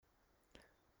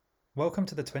Welcome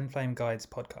to the Twin Flame Guides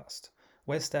podcast.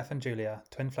 We're Steph and Julia,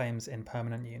 twin flames in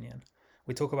permanent union.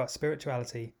 We talk about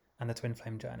spirituality and the twin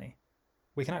flame journey.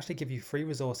 We can actually give you free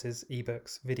resources,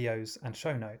 ebooks, videos, and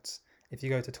show notes if you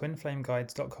go to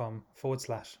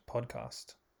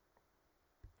twinflameguides.com/podcast.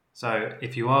 So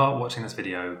if you are watching this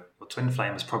video, your twin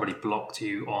flame has probably blocked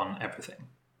you on everything.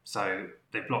 So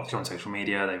they've blocked you on social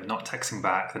media, they're not texting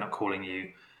back, they're not calling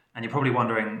you, and you're probably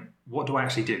wondering, what do I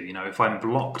actually do? You know, if I'm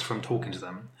blocked from talking to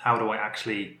them, how do I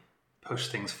actually push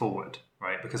things forward,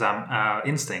 right? Because our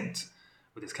instinct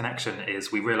with this connection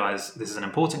is we realize this is an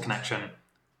important connection.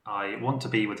 I want to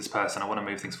be with this person. I want to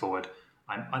move things forward.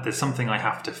 There's something I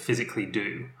have to physically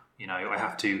do. You know, I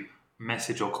have to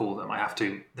message or call them.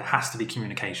 There has to be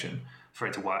communication for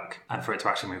it to work and for it to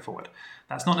actually move forward.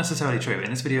 That's not necessarily true. In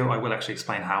this video, I will actually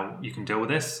explain how you can deal with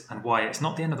this and why it's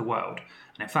not the end of the world.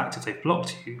 And in fact, if they've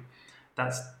blocked you,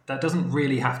 that doesn't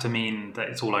really have to mean that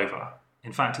it's all over.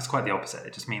 In fact, it's quite the opposite.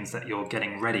 It just means that you're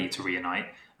getting ready to reunite,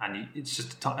 and it's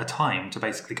just a time to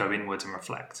basically go inwards and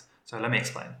reflect. So let me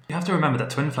explain. You have to remember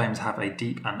that twin flames have a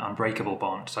deep and unbreakable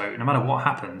bond. So no matter what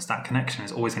happens, that connection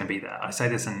is always going to be there. I say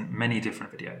this in many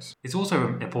different videos. It's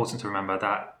also important to remember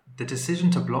that the decision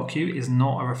to block you is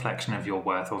not a reflection of your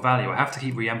worth or value. I have to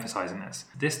keep re-emphasizing this.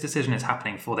 This decision is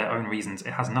happening for their own reasons.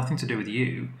 It has nothing to do with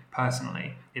you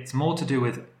personally. It's more to do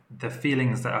with the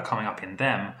feelings that are coming up in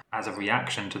them as a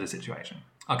reaction to the situation.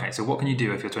 Okay, so what can you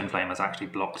do if your twin flame has actually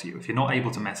blocked you, if you're not able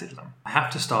to message them? I have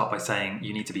to start by saying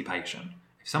you need to be patient.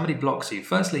 If somebody blocks you,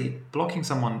 firstly, blocking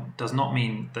someone does not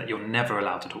mean that you're never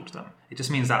allowed to talk to them. It just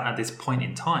means that at this point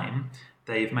in time,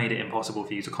 they've made it impossible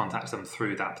for you to contact them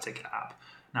through that particular app.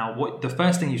 Now, the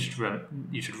first thing you should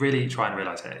really try and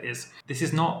realize here is this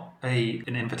is not an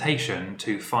invitation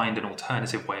to find an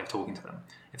alternative way of talking to them.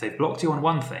 If they've blocked you on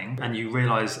one thing and you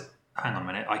realize, hang on a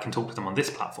minute, I can talk to them on this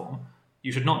platform,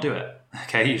 you should not do it.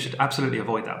 Okay, you should absolutely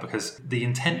avoid that, because the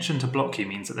intention to block you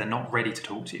means that they're not ready to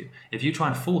talk to you. If you try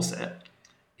and force it,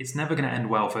 it's never going to end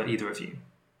well for either of you.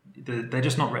 They're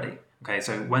just not ready. Okay,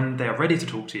 so when they are ready to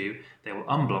talk to you, they will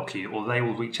unblock you or they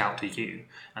will reach out to you.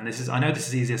 And I know this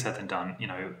is easier said than done. You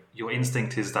know, your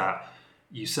instinct is that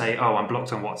you say, oh, I'm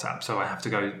blocked on WhatsApp, so I have to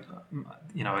go,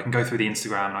 I can go through the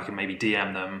Instagram and I can maybe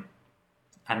DM them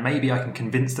and maybe I can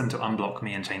convince them to unblock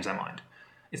me and change their mind.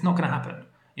 It's not going to happen.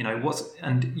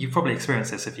 And you've probably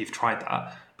experienced this if you've tried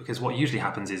that, because what usually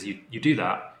happens is you do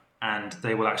that and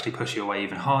they will actually push you away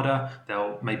even harder.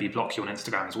 They'll maybe block you on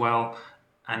Instagram as well.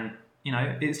 And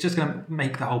it's just going to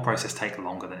make the whole process take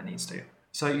longer than it needs to.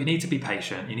 So you need to be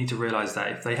patient. You need to realize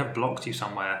that if they have blocked you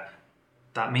somewhere,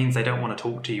 that means they don't want to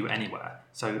talk to you anywhere.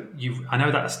 So I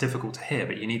know that's difficult to hear,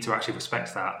 but you need to actually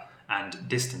respect that and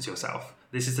distance yourself.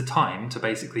 This is the time to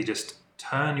basically just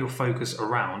turn your focus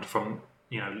around from,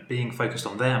 being focused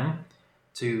on them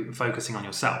to focusing on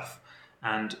yourself.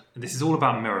 And this is all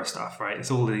about mirror stuff, right?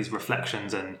 It's all these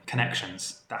reflections and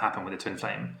connections that happen with the twin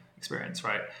flame experience,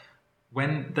 right?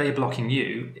 When they're blocking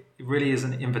you, it really is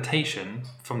an invitation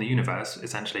from the universe,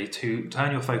 essentially, to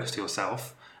turn your focus to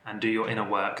yourself and do your inner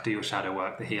work, do your shadow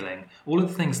work, the healing, all of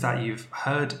the things that you've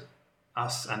heard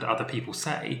us and other people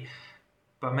say,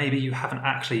 but maybe you haven't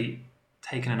actually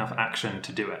taken enough action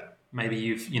to do it. Maybe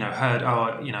you've, heard,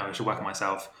 I should work on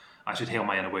myself. I should heal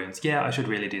my inner wounds. Yeah, I should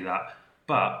really do that.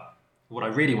 But what I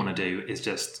really want to do is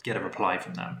just get a reply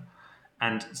from them.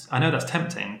 And I know that's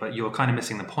tempting, but you're kind of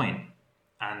missing the point.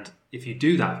 And if you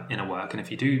do that inner work, and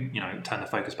if you do, turn the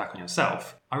focus back on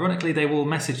yourself, ironically, they will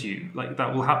message you. Like,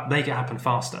 that will make it happen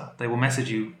faster. They will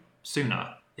message you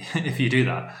sooner if you do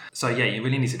that. So yeah, you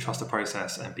really need to trust the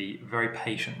process and be very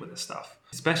patient with this stuff,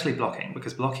 especially blocking,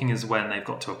 because blocking is when they've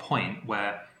got to a point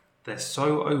where they're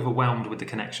so overwhelmed with the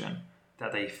connection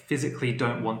that they physically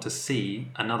don't want to see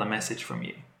another message from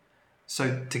you.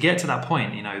 So to get to that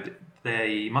point,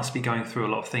 they must be going through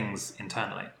a lot of things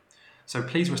internally. So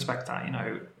please respect that.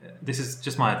 This is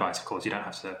just my advice, of course. You don't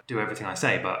have to do everything I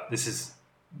say, but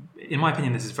in my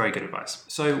opinion, this is very good advice.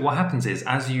 So what happens is,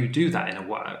 as you do that inner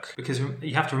work, because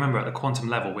you have to remember at the quantum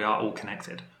level, we are all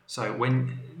connected. So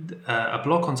when a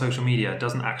block on social media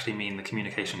doesn't actually mean the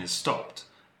communication is stopped.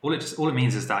 All it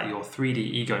means is that your 3D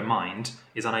ego mind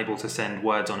is unable to send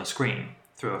words on a screen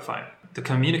through a phone. The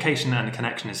communication and the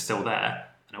connection is still there,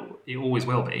 and it always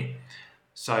will be.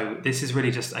 So this is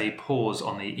really just a pause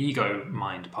on the ego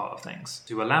mind part of things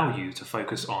to allow you to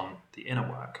focus on the inner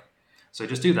work. So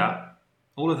just do that.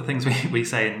 All of the things we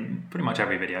say in pretty much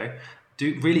every video,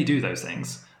 really do those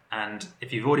things. And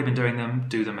if you've already been doing them,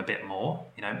 do them a bit more.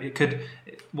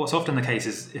 What's often the case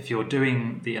is, if you're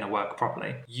doing the inner work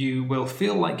properly, you will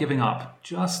feel like giving up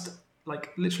just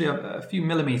like literally a few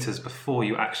millimeters before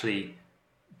you actually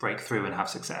break through and have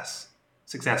success.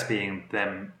 Success being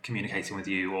them communicating with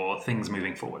you or things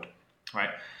moving forward, right?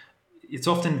 It's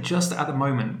often just at the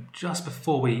moment, just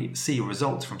before we see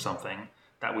results from something,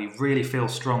 that we really feel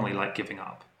strongly like giving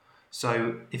up.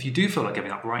 So if you do feel like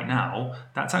giving up right now,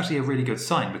 that's actually a really good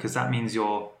sign, because that means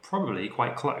you're probably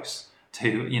quite close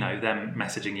to, them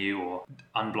messaging you or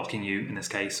unblocking you in this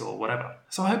case, or whatever.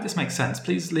 So I hope this makes sense.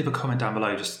 Please leave a comment down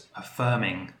below just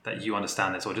affirming that you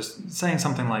understand this, or just saying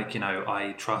something like,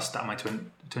 I trust that my twin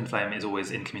flame is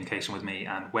always in communication with me,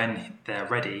 and when they're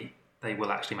ready, they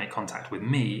will actually make contact with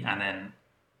me, and then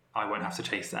I won't have to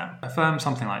chase them. Affirm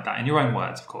something like that in your own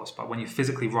words, of course, but when you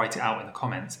physically write it out in the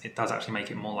comments, it does actually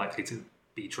make it more likely to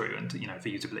be true and, for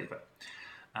you to believe it.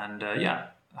 And I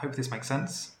hope this makes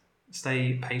sense.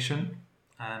 Stay patient,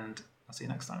 and I'll see you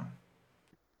next time.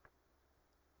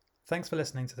 Thanks for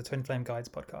listening to the Twin Flame Guides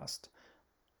podcast.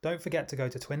 Don't forget to go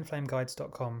to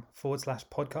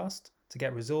twinflameguides.com/podcast to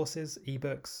get resources,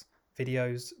 ebooks,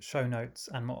 videos, show notes,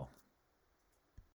 and more.